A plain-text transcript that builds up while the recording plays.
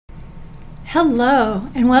Hello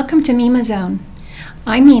and welcome to Mima Zone.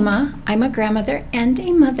 I'm Mima. I'm a grandmother and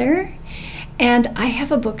a mother, and I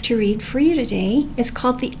have a book to read for you today. It's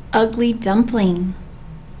called The Ugly Dumpling.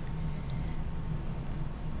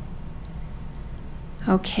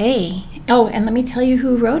 Okay. Oh, and let me tell you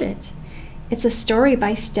who wrote it. It's a story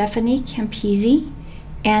by Stephanie Campisi,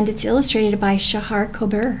 and it's illustrated by Shahar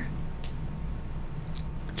Kober.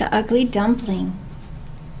 The Ugly Dumpling.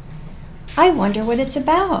 I wonder what it's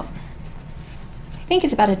about. I think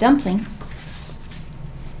it's about a dumpling.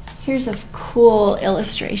 Here's a cool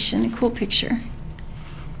illustration, a cool picture.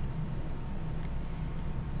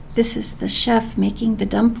 This is the chef making the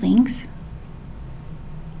dumplings.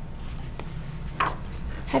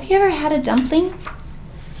 Have you ever had a dumpling?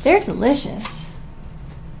 They're delicious.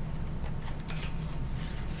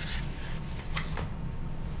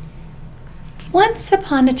 Once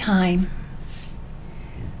upon a time,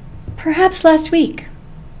 perhaps last week,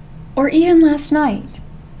 or even last night,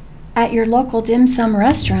 at your local dim sum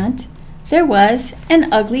restaurant, there was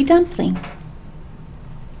an ugly dumpling.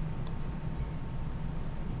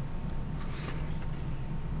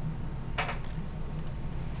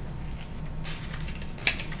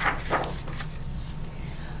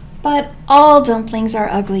 But all dumplings are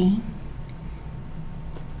ugly,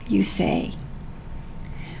 you say,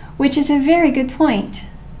 which is a very good point.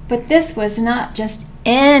 But this was not just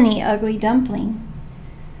any ugly dumpling.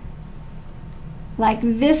 Like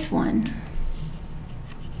this one,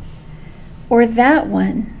 or that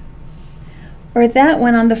one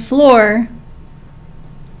on the floor.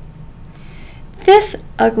 This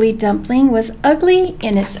ugly dumpling was ugly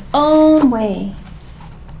in its own way.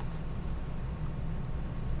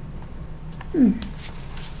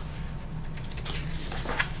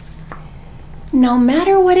 No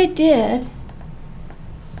matter what it did,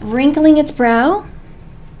 wrinkling its brow,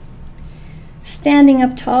 standing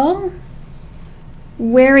up tall,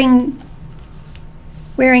 wearing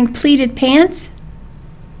pleated pants,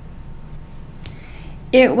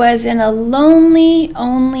 it was in a lonely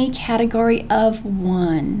only category of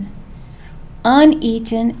one,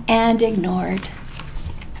 uneaten and ignored.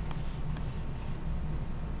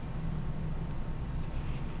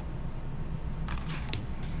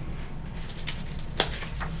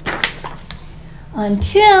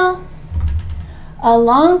 Until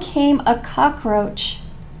along came a cockroach.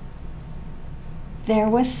 There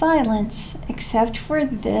was silence, except for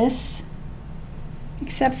the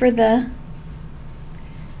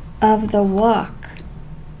of the walk.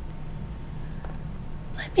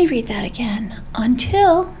 Let me read that again.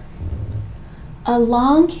 Until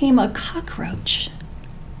along came a cockroach.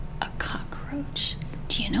 A cockroach.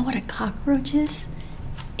 Do you know what a cockroach is?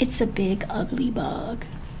 It's a big ugly bug.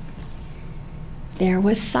 There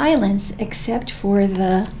was silence except for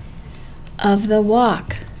the of the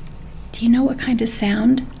walk. Do you know what kind of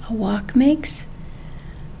sound a walk makes?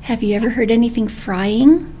 Have you ever heard anything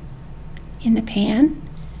frying in the pan?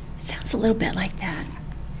 It sounds a little bit like that.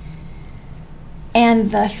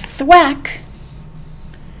 And the thwack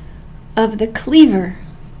of the cleaver.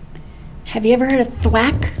 Have you ever heard of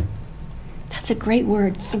thwack? That's a great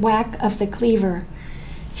word, thwack of the cleaver.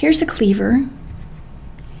 Here's a cleaver,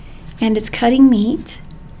 and it's cutting meat,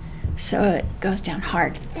 so it goes down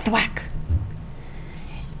hard, thwack.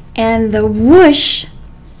 And the whoosh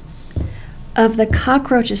of the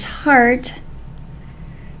cockroach's heart,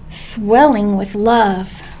 swelling with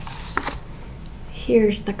love.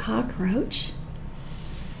 Here's the cockroach,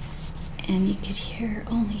 and you could hear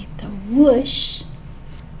only the whoosh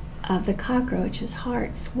of the cockroach's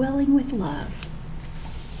heart, swelling with love.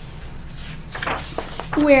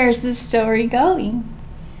 Where's the story going?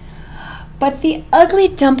 But the ugly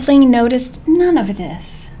dumpling noticed none of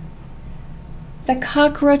this. The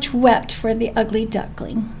cockroach wept for the ugly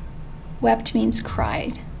duckling. Wept means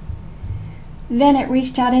cried. Then it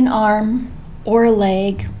reached out an arm or a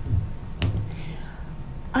leg.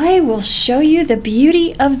 I will show you the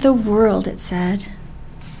beauty of the world, it said.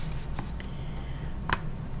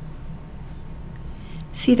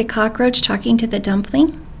 See the cockroach talking to the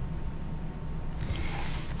dumpling?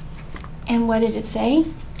 And what did it say?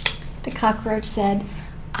 The cockroach said,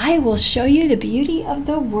 I will show you the beauty of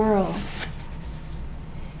the world.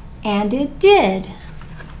 And it did.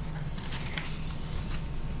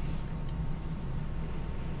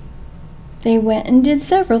 They went and did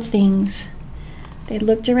several things. They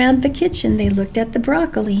looked around the kitchen. They looked at the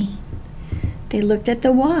broccoli. They looked at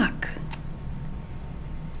the wok.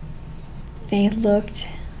 They looked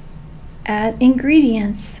at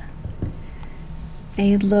ingredients.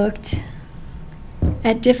 They looked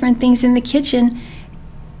at different things in the kitchen,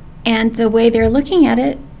 and the way they're looking at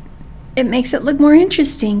it, it makes it look more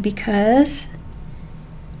interesting because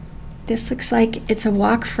this looks like it's a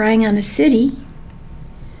wok frying on a city.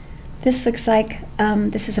 This looks like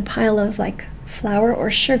this is a pile of like flour or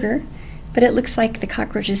sugar, but it looks like the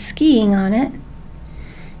cockroach is skiing on it.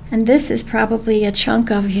 And this is probably a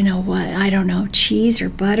chunk of, you know what, I don't know, cheese or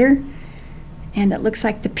butter. And it looks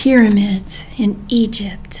like the pyramids in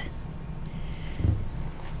Egypt.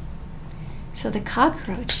 So the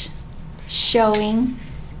cockroach showing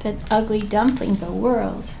the ugly dumpling the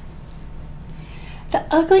world. The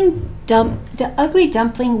ugly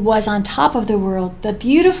dumpling was on top of the world, the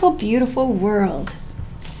beautiful, beautiful world.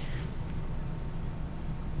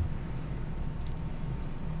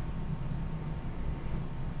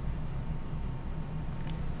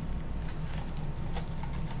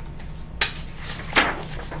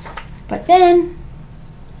 But then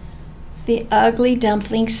the ugly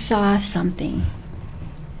dumpling saw something.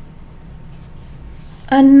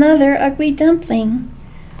 Another ugly dumpling.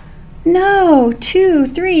 No, 2,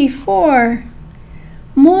 3, 4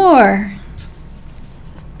 more.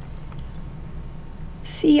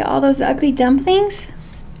 See all those ugly dumplings?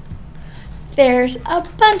 There's a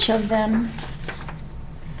bunch of them.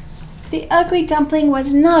 The ugly dumpling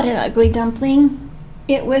was not an ugly dumpling.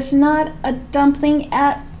 It was not a dumpling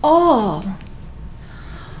at all.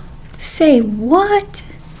 Say what?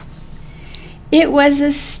 It was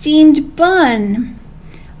a steamed bun.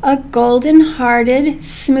 A golden-hearted,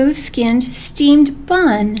 smooth-skinned steamed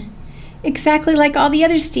bun. Exactly like all the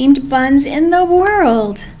other steamed buns in the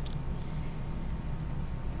world.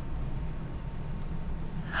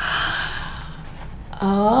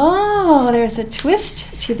 Oh, there's a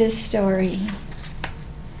twist to this story.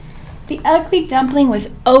 The ugly dumpling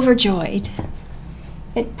was overjoyed.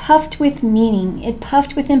 It puffed with meaning. It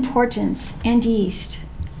puffed with importance and yeast.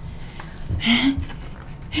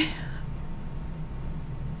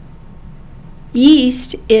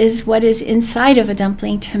 Yeast is what is inside of a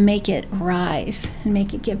dumpling to make it rise and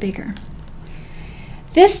make it get bigger.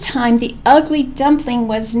 This time, the ugly dumpling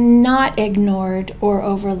was not ignored or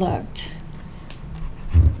overlooked.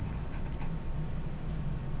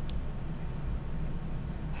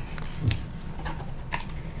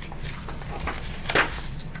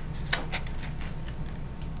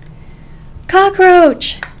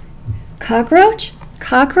 Cockroach! Cockroach?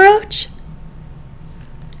 Cockroach?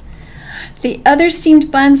 The other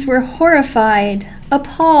steamed buns were horrified,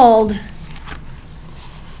 appalled.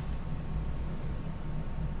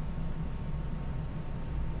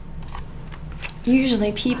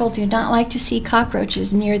 Usually people do not like to see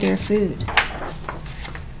cockroaches near their food.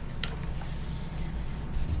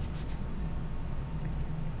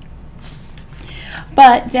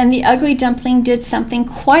 But then the ugly dumpling did something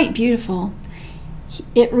quite beautiful.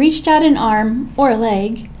 It reached out an arm or a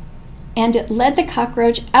leg, and it led the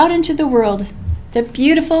cockroach out into the world, the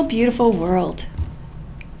beautiful, beautiful world.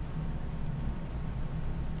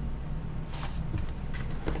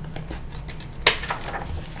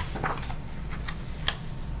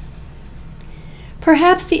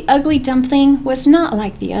 Perhaps the ugly dumpling was not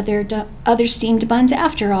like the other steamed buns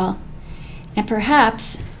after all. And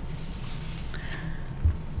perhaps,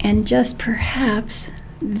 and just perhaps,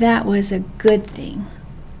 that was a good thing.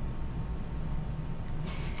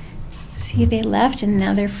 See, they left and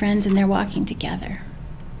now they're friends and they're walking together.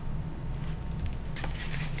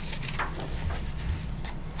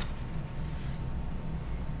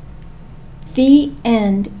 The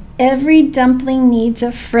end. Every dumpling needs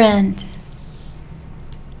a friend.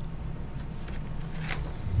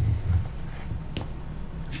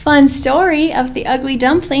 Fun story of the ugly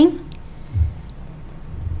dumpling.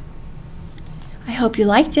 I hope you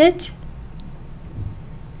liked it.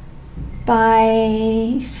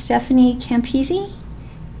 By Stephanie Campisi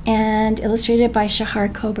and illustrated by Shahar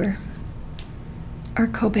Kober. Or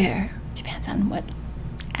Kober, depends on what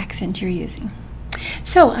accent you're using.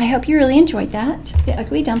 So I hope you really enjoyed that, the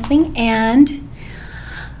ugly dumpling. And,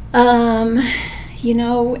 you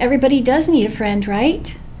know, everybody does need a friend,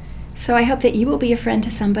 right? So I hope that you will be a friend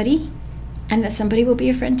to somebody and that somebody will be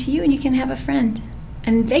a friend to you and you can have a friend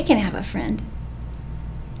and they can have a friend.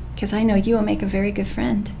 Because I know you will make a very good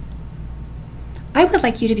friend. I would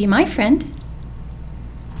like you to be my friend.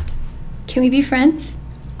 Can we be friends?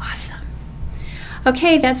 Awesome.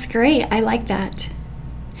 Okay, that's great. I like that.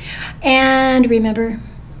 And remember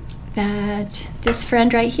that this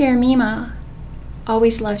friend right here, Mima,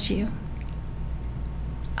 always loves you.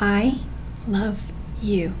 I love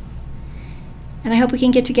you. And I hope we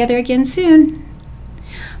can get together again soon.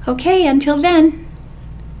 Okay, until then,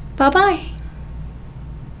 bye-bye.